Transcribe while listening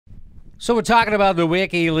So we're talking about the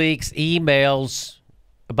WikiLeaks emails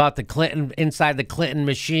about the Clinton, inside the Clinton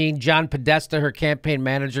machine. John Podesta, her campaign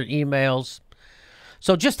manager, emails.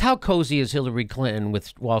 So just how cozy is Hillary Clinton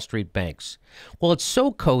with Wall Street banks? Well, it's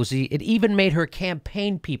so cozy, it even made her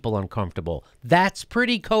campaign people uncomfortable. That's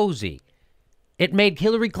pretty cozy. It made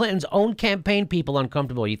Hillary Clinton's own campaign people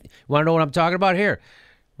uncomfortable. You want to know what I'm talking about? Here,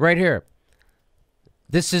 right here.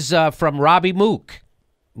 This is from Robbie Mook,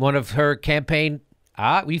 one of her campaign.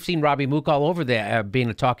 We've seen Robbie Mook all over there being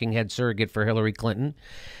a talking head surrogate for Hillary Clinton.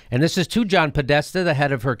 And this is to John Podesta, the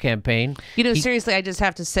head of her campaign. You know, seriously, I just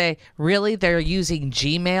have to say, really? They're using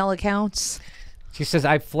Gmail accounts? She says,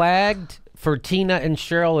 I flagged for Tina and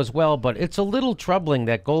Cheryl as well, but it's a little troubling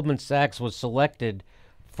that Goldman Sachs was selected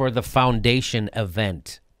for the foundation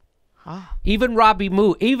event. Even Robbie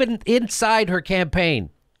Mook, even inside her campaign.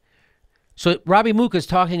 So Robbie Mook is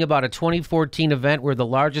talking about a 2014 event where the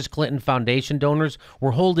largest Clinton Foundation donors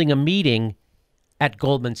were holding a meeting at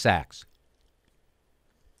Goldman Sachs.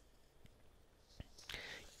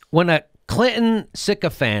 When a Clinton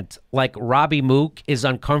sycophant like Robbie Mook is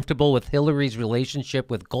uncomfortable with Hillary's relationship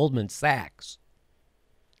with Goldman Sachs,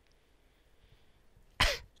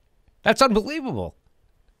 that's unbelievable.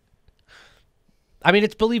 I mean,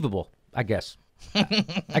 it's believable, I guess.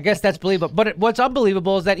 I guess that's believable. But what's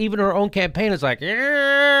unbelievable is that even her own campaign is like,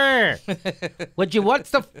 what's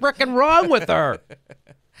the frickin' wrong with her?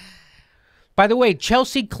 By the way,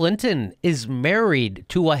 Chelsea Clinton is married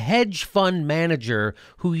to a hedge fund manager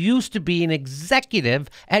who used to be an executive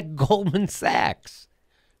at Goldman Sachs.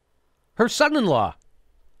 Her son-in-law,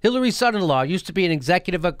 Hillary's son-in-law, used to be an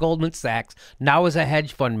executive at Goldman Sachs, now is a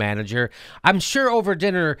hedge fund manager. I'm sure over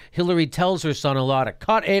dinner, Hillary tells her son-in-law to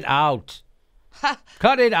cut it out.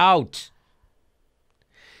 Cut it out.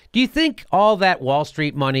 Do you think all that Wall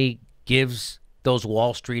Street money gives those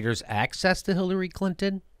Wall Streeters access to Hillary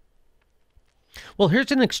Clinton? Well,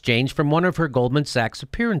 here's an exchange from one of her Goldman Sachs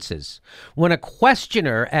appearances. When a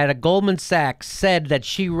questioner at a Goldman Sachs said that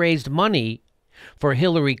she raised money for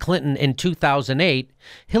Hillary Clinton in 2008,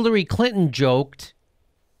 Hillary Clinton joked,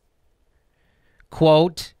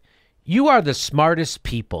 quote, "You are the smartest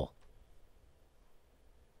people."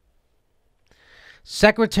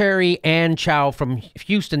 Secretary Ann Chow from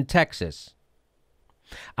Houston, Texas.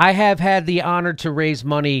 I have had the honor to raise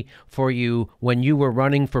money for you when you were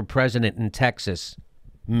running for president in Texas,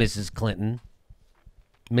 Mrs. Clinton.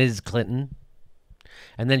 Ms. Clinton.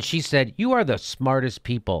 And then she said, "You are the smartest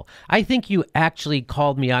people. I think you actually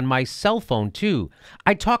called me on my cell phone, too.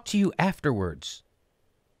 I talked to you afterwards."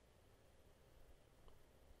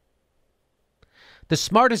 The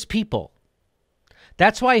smartest people.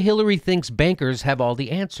 That's why Hillary thinks bankers have all the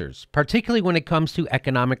answers, particularly when it comes to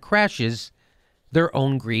economic crashes their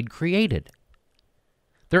own greed created.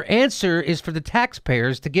 Their answer is for the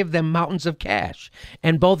taxpayers to give them mountains of cash,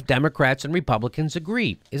 and both Democrats and Republicans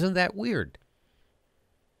agree. Isn't that weird?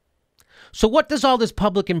 So what does all this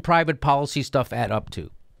public and private policy stuff add up to?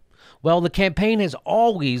 Well, the campaign has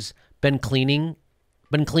always been cleaning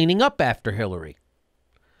up after Hillary.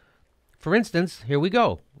 For instance, here we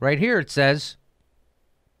go. Right here it says,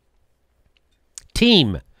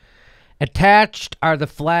 team. Attached are the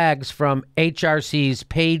flags from HRC's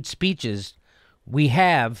paid speeches we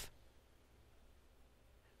have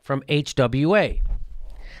from HWA.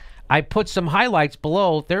 I put some highlights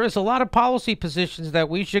below. There is a lot of policy positions that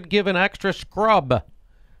we should give an extra scrub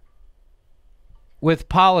with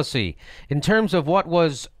policy. In terms of what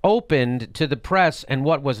was opened to the press and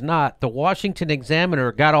what was not, the Washington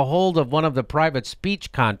Examiner got a hold of one of the private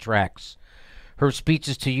speech contracts. Her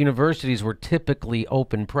speeches to universities were typically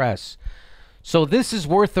open press. So this is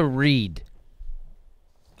worth a read.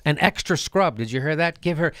 An extra scrub. Did you hear that?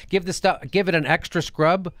 Give it an extra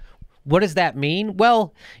scrub. What does that mean?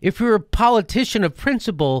 Well, if you're a politician of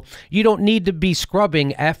principle, you don't need to be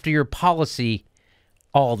scrubbing after your policy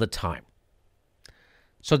all the time.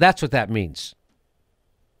 So that's what that means.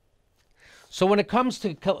 So when it comes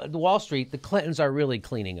to Wall Street, the Clintons are really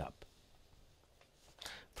cleaning up.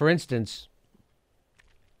 For instance,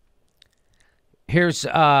 here's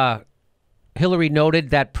Hillary noted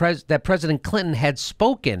that President Clinton had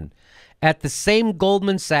spoken at the same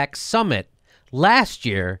Goldman Sachs summit last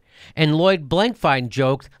year, and Lloyd Blankfein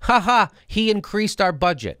joked, "Ha, he increased our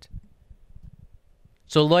budget."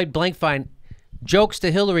 So Lloyd Blankfein jokes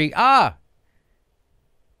to Hillary,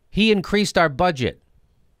 he increased our budget,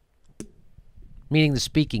 meaning the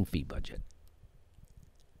speaking fee budget.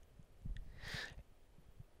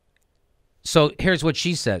 So here's what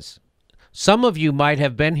she says. Some of you might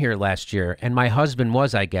have been here last year, and my husband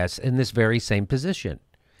was, I guess, in this very same position.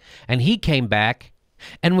 And he came back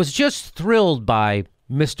and was just thrilled by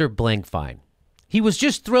Mr. Blankfein. He was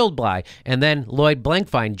just thrilled by, and then Lloyd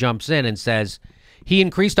Blankfein jumps in and says, he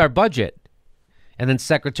increased our budget. And then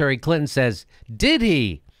Secretary Clinton says, did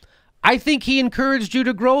he? I think he encouraged you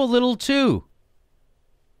to grow a little too.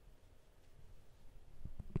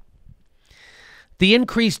 The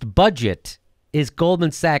increased budget is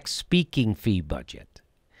Goldman Sachs' speaking fee budget.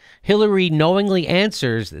 Hillary knowingly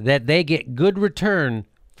answers that they get good return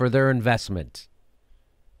for their investment.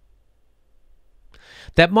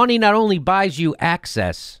 That money not only buys you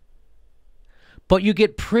access, but you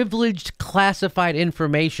get privileged classified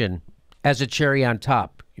information as a cherry on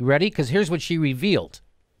top. You ready? Because here's what she revealed.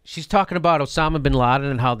 She's talking about Osama bin Laden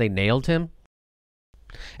and how they nailed him.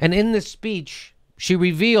 And in this speech, she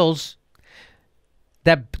reveals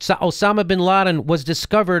that Osama bin Laden was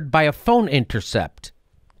discovered by a phone intercept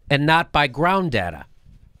and not by ground data.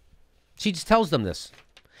 She just tells them this.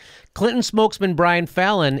 Clinton spokesman Brian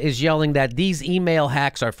Fallon is yelling that these email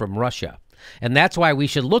hacks are from Russia, and that's why we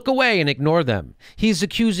should look away and ignore them. He's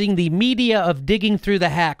accusing the media of digging through the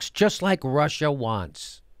hacks just like Russia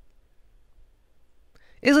wants.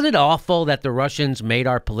 Isn't it awful that the Russians made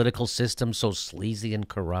our political system so sleazy and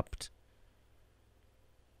corrupt?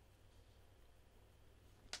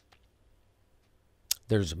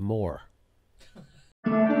 There's more.